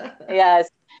 yes.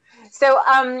 So,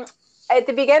 at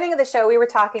the beginning of the show, we were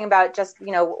talking about just,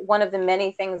 one of the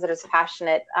many things that is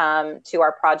passionate to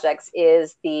our projects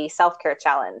is the self-care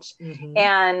challenge. Mm-hmm.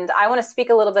 And I want to speak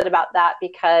a little bit about that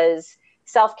because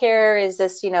self-care is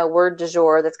this, word du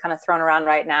jour that's kind of thrown around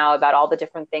right now about all the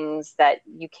different things that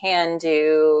you can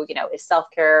do. Is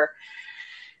self-care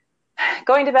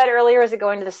going to bed earlier? Is it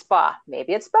going to the spa?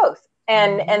 Maybe it's both.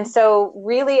 And Mm-hmm. so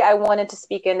really I wanted to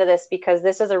speak into this because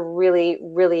this is a really,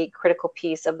 really critical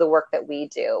piece of the work that we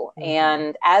do. Mm-hmm.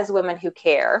 And as women who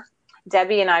care,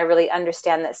 Debbie and I really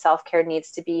understand that self-care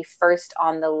needs to be first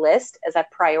on the list as a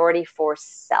priority for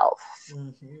self.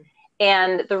 Mm-hmm.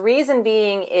 And the reason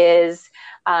being is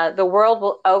the world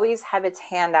will always have its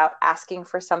hand out asking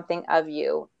for something of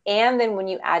you. And then when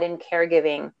you add in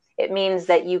caregiving, it means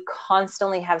that you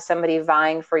constantly have somebody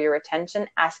vying for your attention,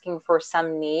 asking for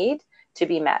some need to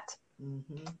be met.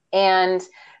 Mm-hmm. And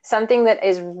something that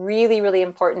is really, really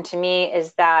important to me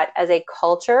is that as a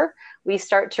culture, we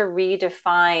start to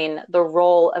redefine the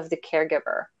role of the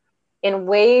caregiver in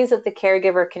ways that the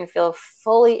caregiver can feel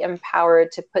fully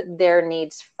empowered to put their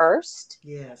needs first,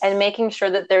 and Yes. making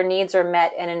sure that their needs are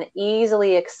met in an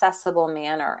easily accessible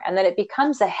manner, and that it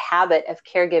becomes a habit of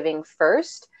caregiving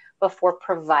first before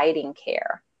providing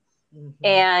care. Mm-hmm.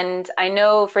 And I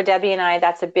know for Debbie and I,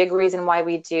 that's a big reason why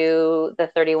we do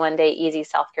the 31-day easy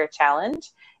self-care challenge.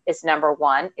 Is number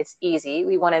one, it's easy.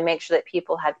 We want to make sure that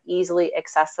people have easily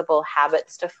accessible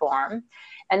habits to form.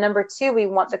 And number two, we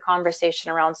want the conversation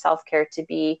around self-care to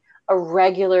be a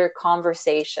regular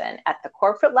conversation at the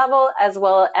corporate level as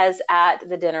well as at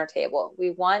the dinner table.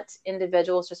 We want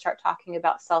individuals to start talking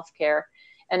about self-care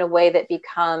in a way that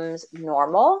becomes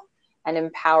normal and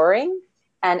empowering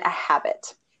and a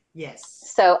habit. Yes.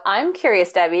 So I'm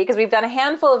curious, Debbie, because we've done a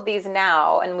handful of these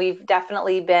now, and we've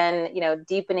definitely been,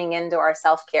 deepening into our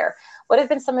self-care. What have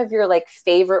been some of your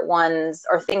favorite ones,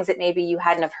 or things that maybe you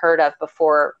hadn't have heard of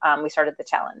before we started the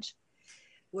challenge?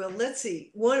 Well, let's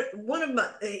see. One of my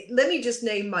let me just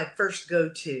name my first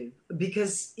go-to,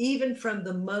 because even from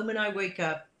the moment I wake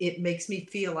up, it makes me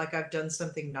feel like I've done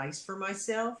something nice for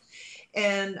myself.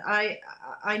 And I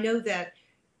know that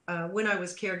when I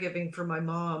was caregiving for my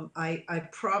mom, I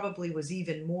probably was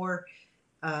even more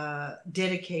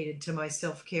dedicated to my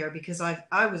self-care, because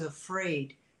I was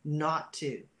afraid not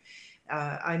to.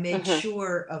 I made Hmm.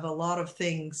 sure of a lot of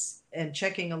things and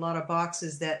checking a lot of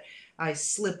boxes that I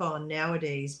slip on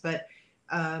nowadays. But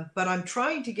I'm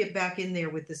trying to get back in there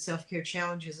with the self care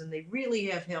challenges, and they really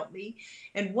have helped me.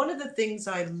 And one of the things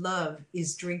I love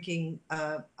is drinking.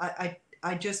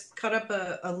 I just cut up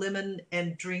a lemon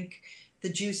and drink the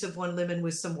juice of one lemon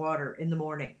with some water in the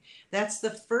morning. That's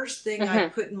the first thing I Hmm.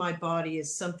 put in my body,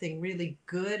 is something really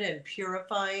good and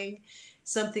purifying,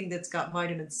 something that's got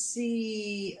vitamin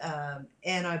C,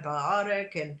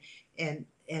 antibiotic, and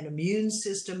immune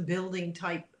system building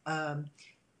type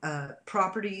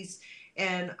properties.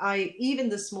 And I even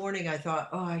this morning I thought,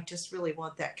 oh, I just really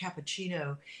want that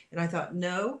cappuccino, and I thought,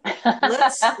 no,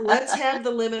 let's have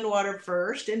the lemon water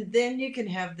first, and then you can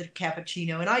have the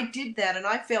cappuccino. And I did that, and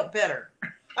I felt better.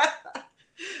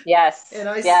 Yes. And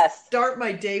I Yes. start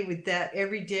my day with that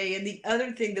every day. And the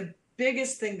other thing, the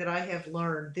biggest thing that I have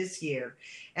learned this year,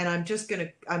 and I just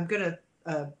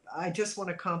want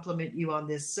to compliment you on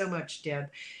this so much, Deb.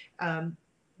 Um,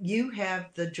 you have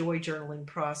the joy journaling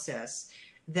process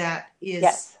that is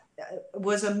Yes.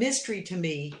 was a mystery to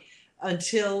me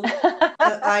until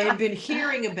I had been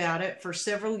hearing about it for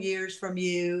several years from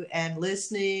you, and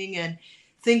listening and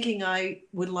thinking I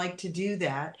would like to do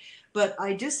that, but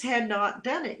I just had not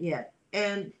done it yet.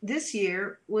 And this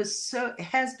year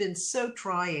has been so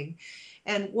trying.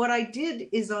 And what I did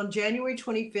is on January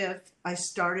 25th,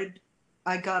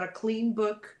 I got a clean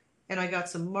book, and I got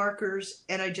some markers,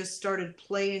 and I just started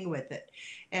playing with it.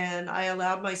 And I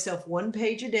allowed myself one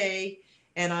page a day,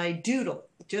 and I doodle,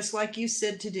 just like you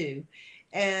said to do.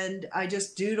 And I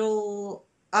just doodle,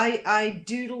 I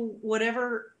doodle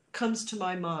whatever comes to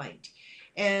my mind.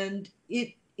 And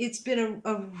it's been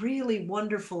a really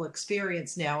wonderful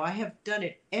experience now. I have done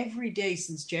it every day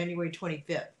since January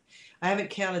 25th. I haven't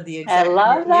counted the I exact number.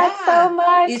 love that so Yeah,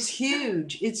 much. it's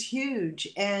huge. It's huge.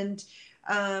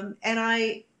 Um, and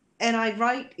I and I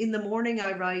write in the morning.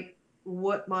 I write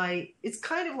what my it's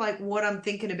kind of like what I'm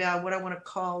thinking about, what I want to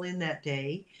call in that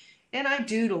day. And I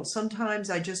doodle. Sometimes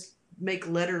I just make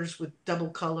letters with double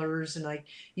colors, and I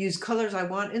use colors I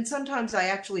want. And sometimes I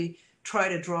actually try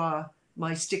to draw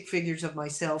my stick figures of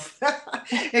myself,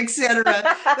 etc.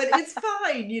 But it's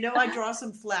fine. I draw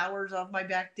some flowers off my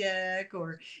back deck,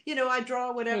 or, I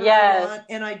draw whatever I Yes. want,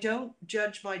 and I don't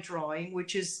judge my drawing,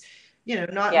 which is,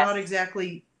 not Yes.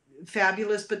 exactly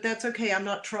fabulous, but that's okay. I'm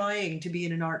not trying to be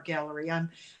in an art gallery.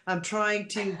 I'm trying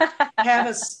to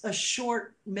have a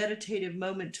short meditative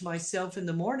moment to myself in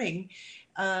the morning,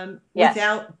 Yes.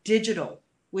 without digital,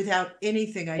 without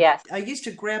anything. Yes. I used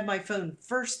to grab my phone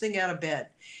first thing out of bed.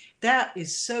 That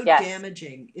is so Yes.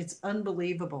 damaging. It's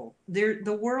unbelievable.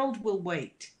 The world will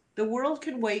wait. The world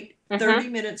can wait Hmm. 30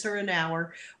 minutes or an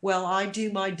hour while I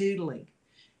do my doodling.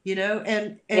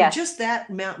 And Yes. just that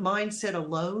mindset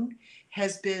alone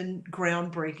has been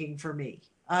groundbreaking for me.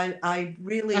 I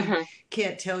really Hmm.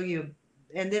 can't tell you.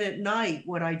 And then at night,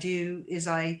 what I do is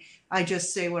I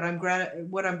just say what I'm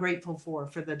grateful for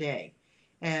the day,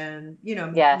 and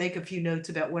Yes. make a few notes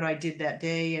about what I did that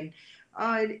day. And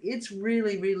it's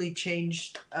really really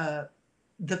changed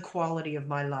the quality of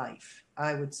my life,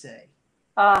 I would say.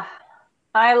 Oh,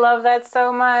 I love that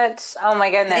so much. Oh my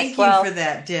goodness. Thank you for Well,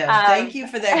 that, Deb. um, Thank you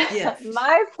for that gift.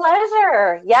 my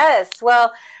pleasure. Yes.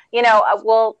 Well,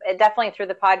 we'll definitely, through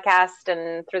the podcast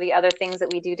and through the other things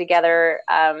that we do together,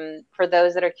 for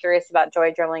those that are curious about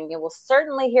joy journaling, you will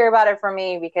certainly hear about it from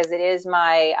me, because it is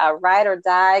my ride or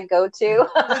die go to.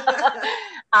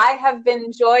 I have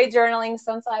been joy journaling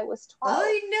since I was 12.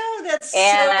 I know, that's so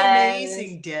And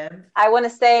amazing, Deb. I want to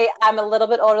say I'm a little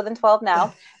bit older than 12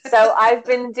 now. So I've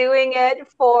been doing it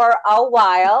for a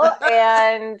while.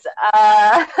 And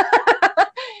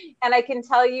and I can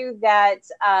tell you that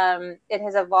it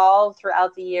has evolved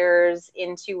throughout the years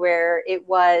into where it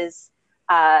was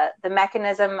the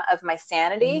mechanism of my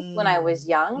sanity when I was Mm,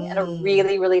 young, in a mm,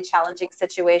 really, really challenging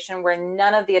situation where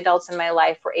none of the adults in my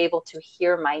life were able to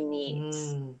hear my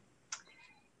needs. mm.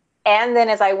 And then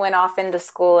as I went off into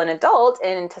school and adult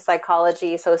and into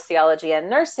psychology, sociology, and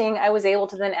nursing, I was able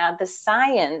to then add the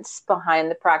science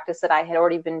behind the practice that I had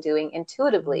already been doing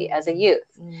intuitively as a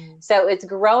youth. So it's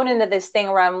grown into this thing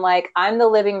where I'm like, I'm the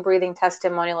living, breathing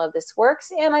testimonial of this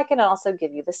works, and I can also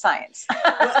give you the science.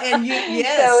 Well, and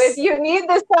yes. So if you need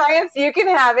the science, you can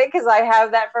have it, because I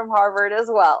have that from Harvard as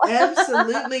well.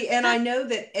 Absolutely. And I know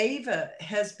that Ava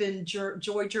has been joy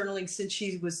journaling since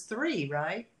she was 3,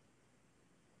 right?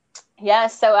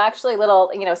 Yes. So actually,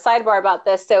 little, sidebar about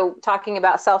this. So talking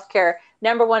about self-care,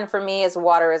 number one for me is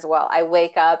water as well. I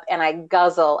wake up and I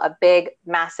guzzle a big,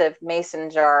 massive mason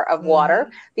jar of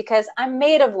water because I'm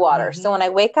made of water. So when I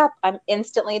wake up, I'm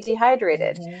instantly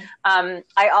dehydrated.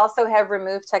 I also have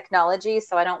removed technology.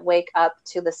 So I don't wake up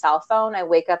to the cell phone. I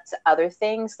wake up to other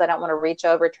things. So I don't want to reach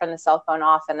over, turn the cell phone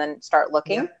off, and then start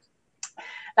looking. Yep.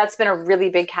 That's been a really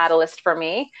big catalyst for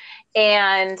me.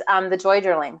 And the joy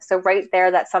journaling. So right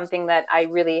there, that's something that I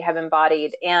really have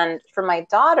embodied. And for my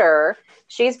daughter,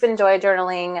 she's been joy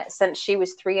journaling since she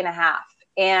was 3.5.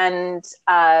 And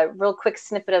real quick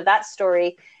snippet of that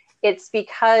story, it's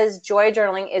because joy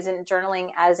journaling isn't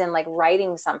journaling as in like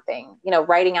writing something,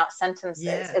 writing out sentences.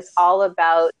 Yes. It's all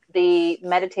about the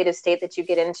meditative state that you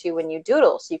get into when you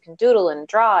doodle. So you can doodle and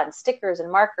draw and stickers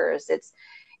and markers.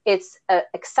 It's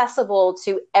accessible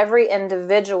to every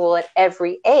individual at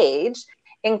every age,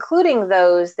 including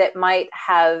those that might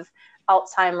have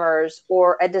Alzheimer's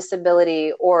or a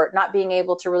disability or not being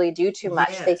able to really do too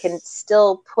much. Yes. They can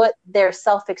still put their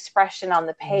self-expression on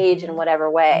the page in whatever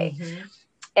way.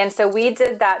 And so we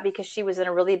did that because she was in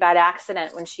a really bad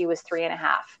accident when she was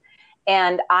 3.5.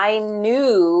 And I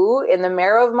knew in the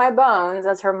marrow of my bones,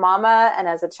 as her mama and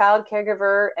as a child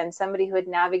caregiver and somebody who had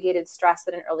navigated stress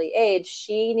at an early age,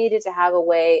 she needed to have a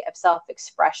way of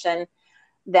self-expression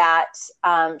that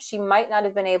she might not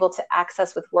have been able to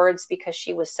access with words because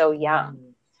she was so young.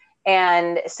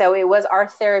 And so it was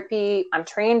art therapy. I'm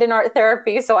trained in art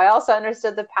therapy, so I also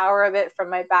understood the power of it from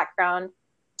my background.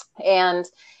 And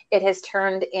it has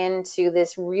turned into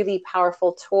this really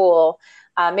powerful tool.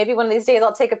 Maybe one of these days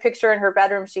I'll take a picture in her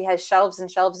bedroom. She has shelves and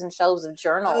shelves and shelves of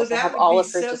journals. I have all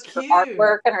of her her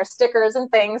artwork and her stickers and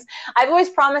things. I've always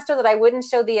promised her that I wouldn't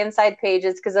show the inside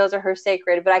pages because those are her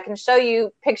sacred, but I can show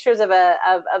you pictures of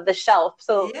the shelf.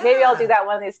 So maybe I'll do that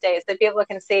one of these days so people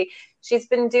can see. She's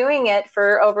been doing it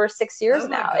for over 6 years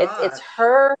now.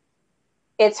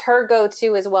 It's her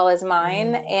go-to as well as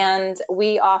mine. And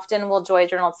we often will joy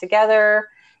journal together.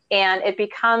 And it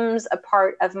becomes a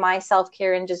part of my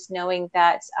self-care and just knowing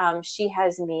that she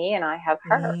has me and I have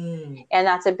her. And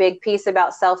that's a big piece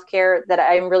about self-care that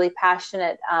I'm really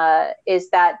passionate, is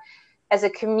that as a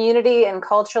community and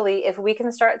culturally, if we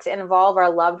can start to involve our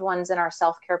loved ones in our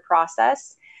self-care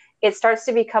process, it starts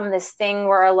to become this thing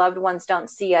where our loved ones don't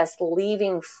see us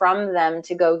leaving from them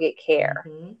to go get care.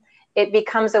 It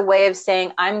becomes a way of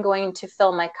saying, I'm going to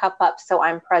fill my cup up so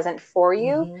I'm present for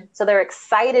you. So they're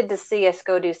excited to see us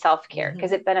go do self-care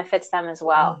because it benefits them as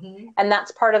well. And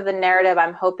that's part of the narrative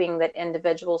I'm hoping that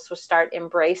individuals will start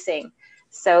embracing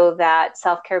so that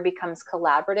self-care becomes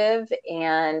collaborative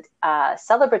and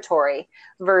celebratory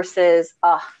versus,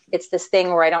 it's this thing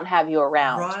where I don't have you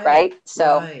around, right?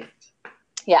 So,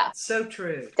 yeah. So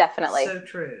true. Definitely. So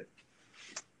true.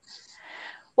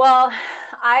 Well,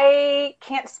 I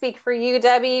can't speak for you,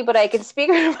 Debbie, but I can speak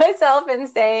for myself in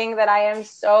saying that I am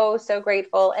so, so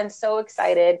grateful and so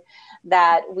excited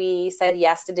that we said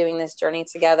yes to doing this journey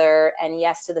together and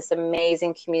yes to this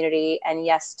amazing community and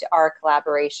yes to our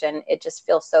collaboration. It just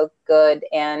feels so good.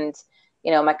 And,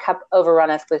 my cup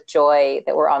overrunneth with joy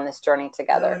that we're on this journey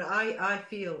together. And I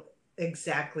feel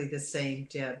exactly the same,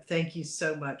 Deb. Thank you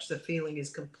so much. The feeling is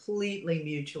completely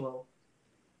mutual.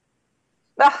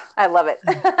 Oh, I love it.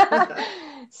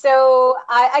 So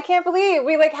I can't believe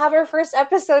we have our first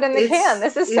episode in the can.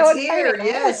 This is so exciting. Here.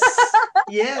 Yes.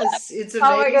 Yes. It's amazing.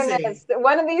 Oh my goodness.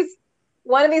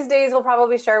 One of these days we'll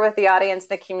probably share with the audience,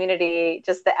 the community,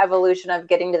 just the evolution of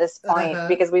getting to this point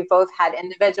because we both had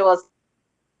individuals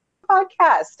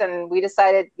podcast and we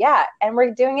decided, and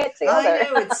we're doing it together. I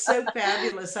know, it's so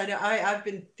fabulous. I know I've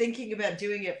been thinking about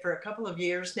doing it for a couple of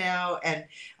years now, and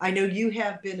I know you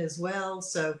have been as well.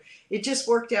 So it just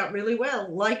worked out really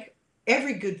well, like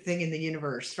every good thing in the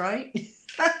universe, right?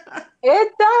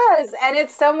 It does. And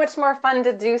it's so much more fun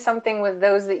to do something with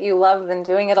those that you love than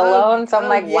doing it alone. So I'm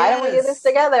like, why don't we do this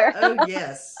together? Oh,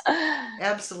 yes.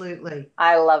 Absolutely.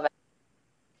 I love it.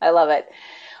 I love it.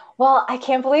 Well, I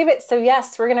can't believe it. So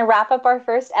yes, we're going to wrap up our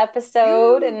first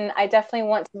episode. And I definitely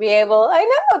want to be able,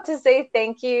 to say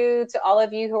thank you to all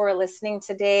of you who are listening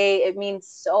today. It means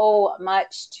so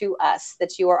much to us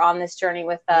that you are on this journey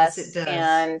with us. Yes, it does.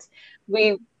 And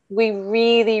we we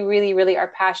really, really, really are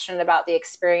passionate about the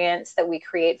experience that we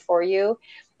create for you.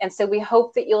 And so we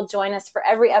hope that you'll join us for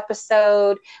every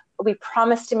episode. We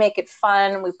promise to make it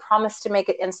fun. We promise to make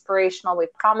it inspirational. We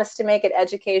promise to make it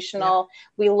educational.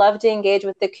 Yeah. We love to engage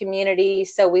with the community.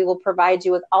 So we will provide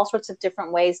you with all sorts of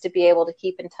different ways to be able to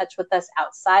keep in touch with us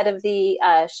outside of the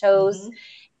shows.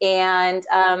 Mm-hmm.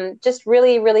 And just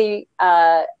really, really,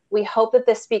 we hope that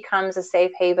this becomes a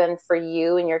safe haven for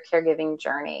you in your caregiving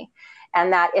journey.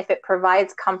 And that if it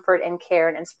provides comfort and care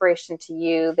and inspiration to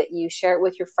you, that you share it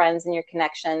with your friends and your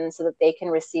connections so that they can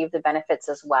receive the benefits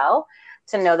as well,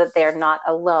 to know that they're not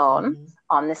alone mm-hmm.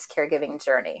 on this caregiving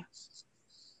journey.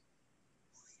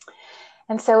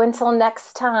 And so until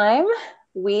next time,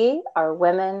 we are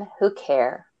women who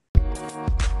care.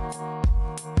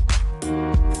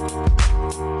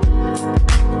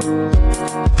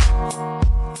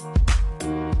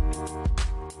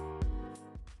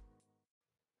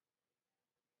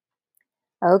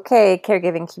 Okay,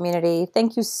 caregiving community,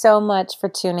 thank you so much for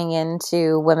tuning in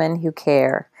to Women Who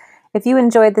Care. If you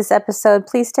enjoyed this episode,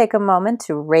 please take a moment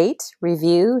to rate,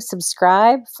 review,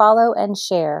 subscribe, follow, and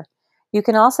share. You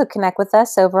can also connect with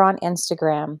us over on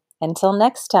Instagram. Until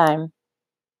next time.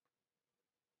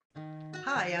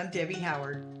 Hi, I'm Debbie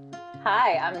Howard.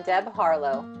 Hi, I'm Deb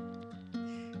Harlow.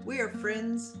 We are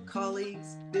friends,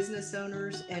 colleagues, business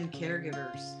owners, and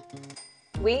caregivers.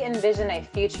 We envision a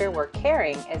future where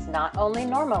caring is not only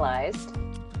normalized,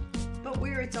 but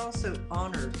where it's also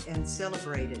honored and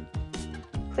celebrated.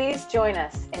 Please join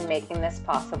us in making this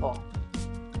possible.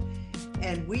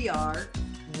 And we are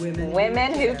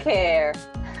Women Who Care.